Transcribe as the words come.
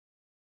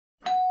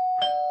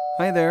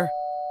Hi there.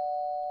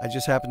 I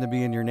just happened to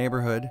be in your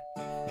neighborhood.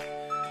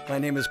 My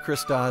name is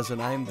Chris Dawes, and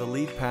I'm the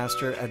lead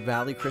pastor at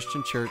Valley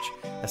Christian Church,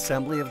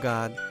 Assembly of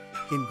God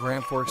in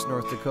Grand Forks,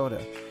 North Dakota.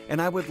 And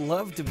I would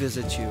love to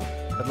visit you.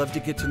 I'd love to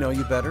get to know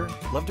you better,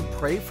 love to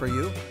pray for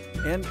you,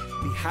 and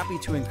be happy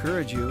to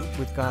encourage you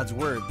with God's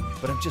Word.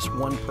 But I'm just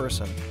one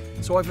person.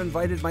 So I've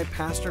invited my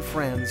pastor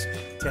friends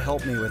to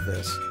help me with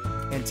this.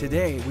 And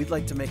today, we'd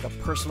like to make a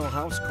personal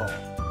house call.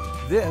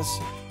 This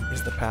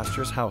is the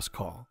Pastor's House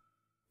Call.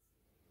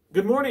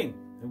 Good morning,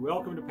 and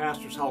welcome to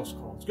Pastor's House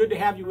Call. It's good to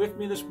have you with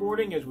me this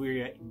morning as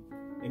we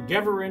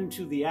endeavor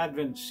into the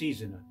Advent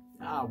season,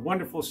 a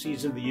wonderful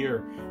season of the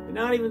year. And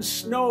not even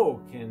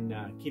snow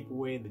can keep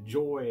away the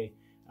joy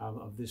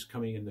of this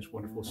coming in this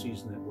wonderful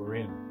season that we're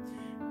in.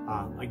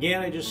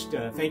 Again, I just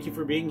thank you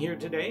for being here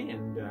today,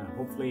 and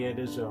hopefully it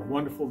is a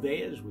wonderful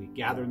day as we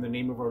gather in the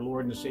name of our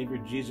Lord and Savior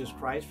Jesus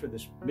Christ for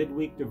this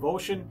midweek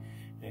devotion,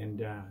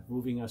 and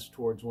moving us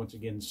towards once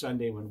again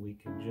Sunday when we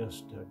can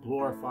just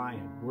glorify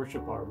and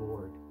worship our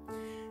Lord.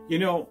 You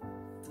know,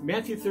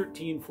 Matthew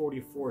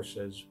 13:44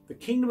 says, "The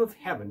kingdom of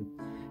heaven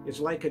is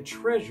like a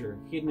treasure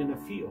hidden in a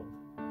field,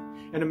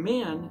 and a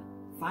man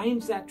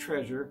finds that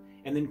treasure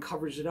and then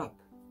covers it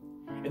up.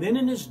 And then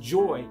in his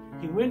joy,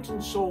 he went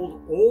and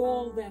sold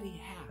all that he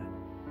had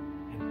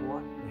and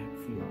bought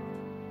that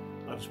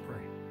field." Let us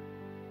pray.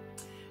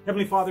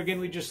 Heavenly Father,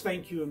 again, we just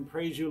thank you and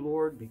praise you,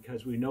 Lord,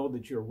 because we know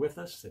that you're with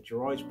us, that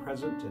you're always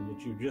present, and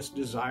that you just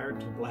desire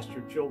to bless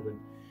your children.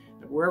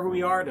 That wherever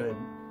we are to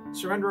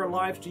surrender our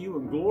lives to you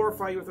and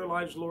glorify you with our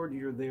lives, Lord,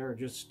 you're there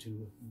just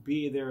to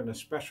be there in a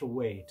special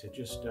way to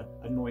just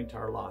anoint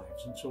our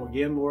lives. And so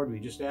again, Lord, we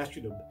just ask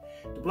you to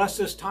bless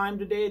this time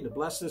today, to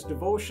bless this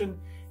devotion,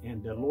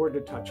 and Lord, to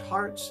touch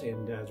hearts.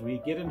 And as we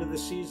get into the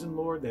season,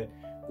 Lord, that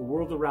the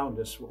world around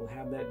us will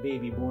have that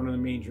baby born in the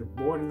manger,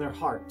 born in their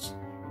hearts,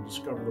 and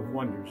discover the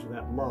wonders of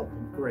that love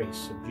and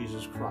grace of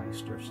Jesus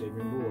Christ, our Savior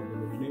and Lord. In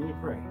whose name we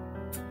pray.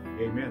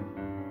 Amen.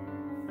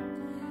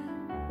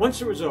 Once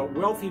there was a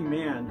wealthy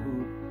man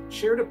who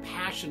shared a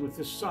passion with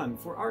his son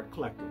for art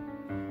collecting.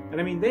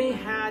 And I mean, they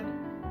had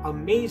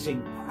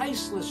amazing,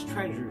 priceless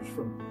treasures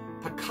from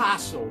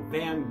Picasso,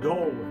 Van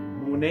Gogh,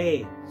 and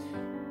Monet.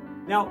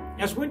 Now,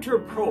 as winter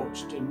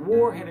approached and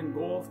war had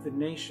engulfed the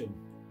nation,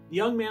 the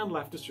young man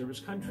left to serve his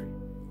country.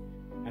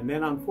 And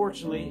then,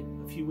 unfortunately,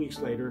 a few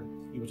weeks later,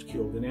 he was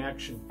killed in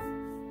action.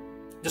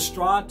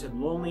 Distraught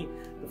and lonely,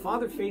 the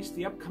father faced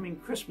the upcoming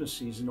Christmas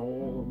season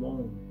all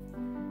alone.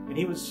 And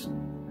he was,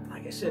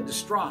 like I said,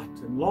 distraught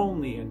and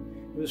lonely, and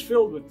he was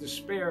filled with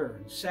despair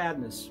and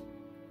sadness.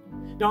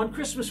 Now, on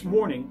Christmas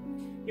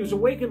morning, he was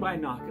awakened by a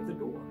knock at the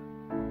door.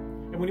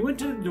 And when he went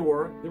to the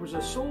door, there was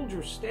a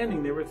soldier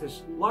standing there with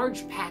this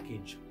large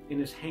package in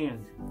his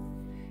hand.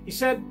 He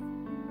said,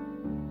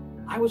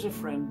 "I was a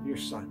friend of your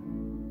son."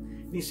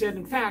 And he said,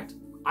 "In fact,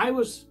 I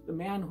was the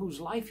man whose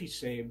life he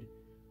saved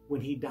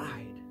when he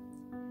died.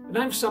 And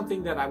I have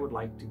something that I would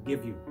like to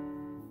give you."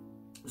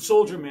 The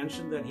soldier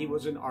mentioned that he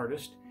was an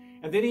artist,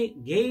 and then he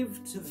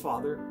gave to the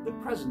father the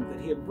present that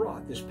he had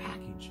brought, this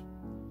package.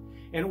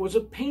 And it was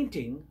a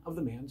painting of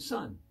the man's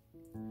son.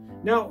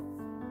 Now,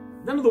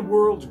 none of the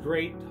world's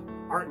great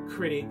art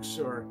critics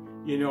or,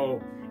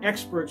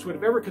 experts would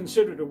have ever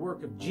considered a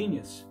work of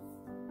genius.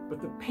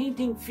 But the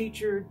painting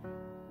featured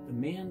the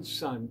man's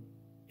son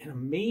in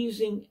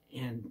amazing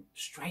and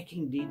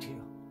striking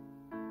detail.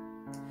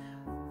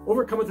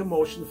 Overcome with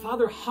emotion, the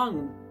father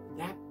hung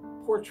that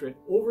portrait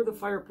over the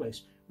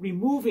fireplace,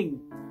 removing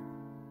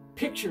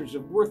pictures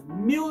of worth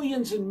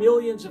millions and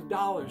millions of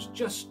dollars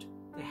just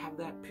to have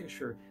that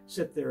picture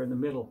sit there in the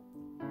middle.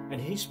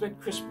 And he spent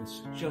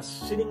Christmas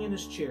just sitting in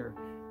his chair,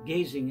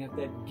 gazing at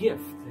that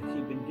gift that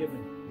he'd been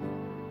given.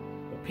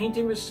 The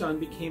painting of his son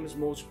became his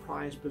most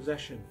prized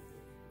possession,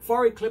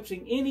 far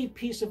eclipsing any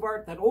piece of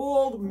art that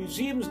all the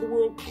museums of the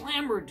world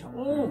clamored to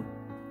own.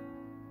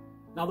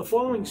 Now, the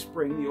following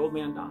spring, the old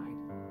man died.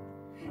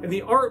 And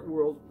the art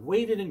world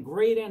waited in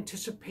great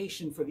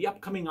anticipation for the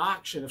upcoming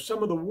auction of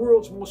some of the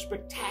world's most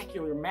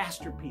spectacular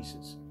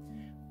masterpieces.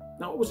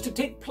 Now, it was to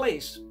take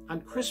place on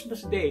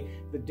Christmas Day,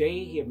 the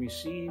day he had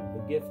received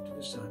the gift of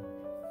his son.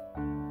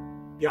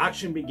 The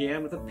auction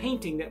began with a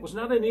painting that was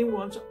not on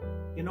anyone's,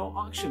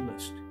 auction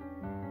list.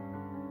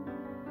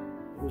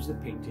 It was the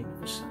painting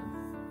of his son.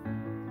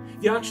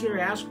 The auctioneer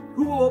asked,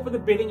 "Who will open the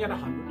bidding at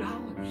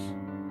 $100?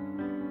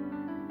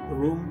 The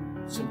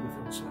room simply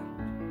fell silent.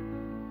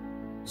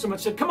 Someone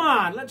said, "Come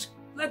on, let's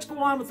go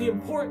on with the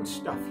important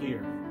stuff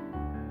here."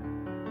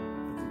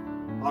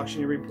 The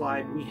auctioneer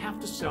replied, "We have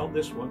to sell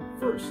this one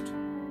first.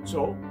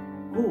 So,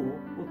 who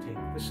will take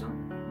the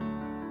son?"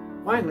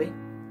 Finally,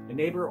 a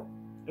neighbor,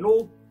 an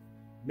old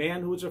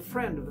man who was a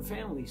friend of the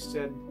family,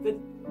 said that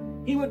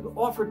he would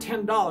offer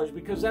 $10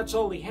 because that's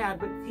all he had,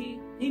 but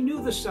he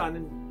knew the son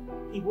and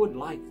he would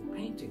like the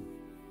painting.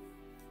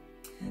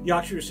 The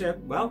auctioneer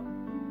said, "Well,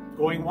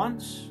 going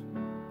once,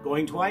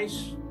 going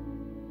twice,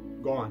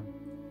 gone."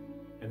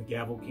 And the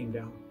gavel came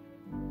down.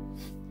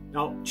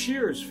 Now,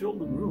 cheers filled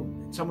the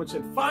room, and someone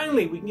said,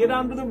 "Finally, we can get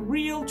on to the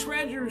real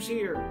treasures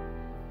here."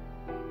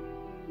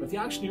 But the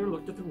auctioneer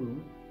looked at the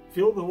room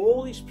filled with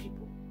all these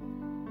people.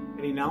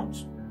 And he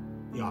announced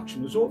the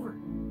auction was over.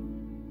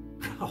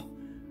 Well,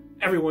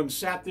 everyone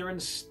sat there in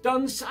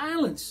stunned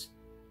silence.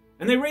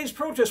 And they raised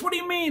protests. What do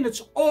you mean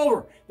it's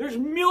over? There's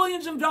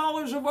millions of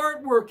dollars of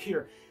artwork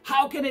here.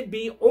 How can it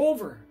be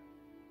over?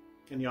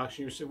 And the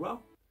auctioneer said,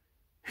 well,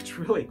 it's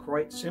really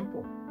quite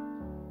simple.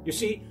 You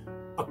see,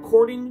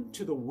 according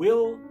to the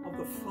will of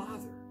the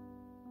Father,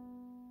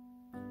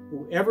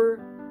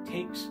 whoever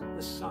takes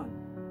the Son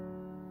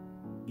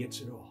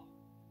gets it all.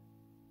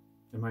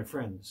 And my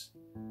friends,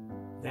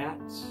 that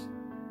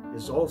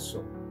is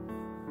also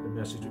the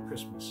message of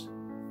Christmas.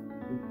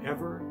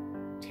 Whoever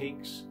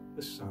takes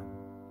the Son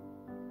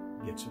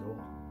gets it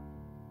all.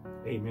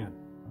 Amen.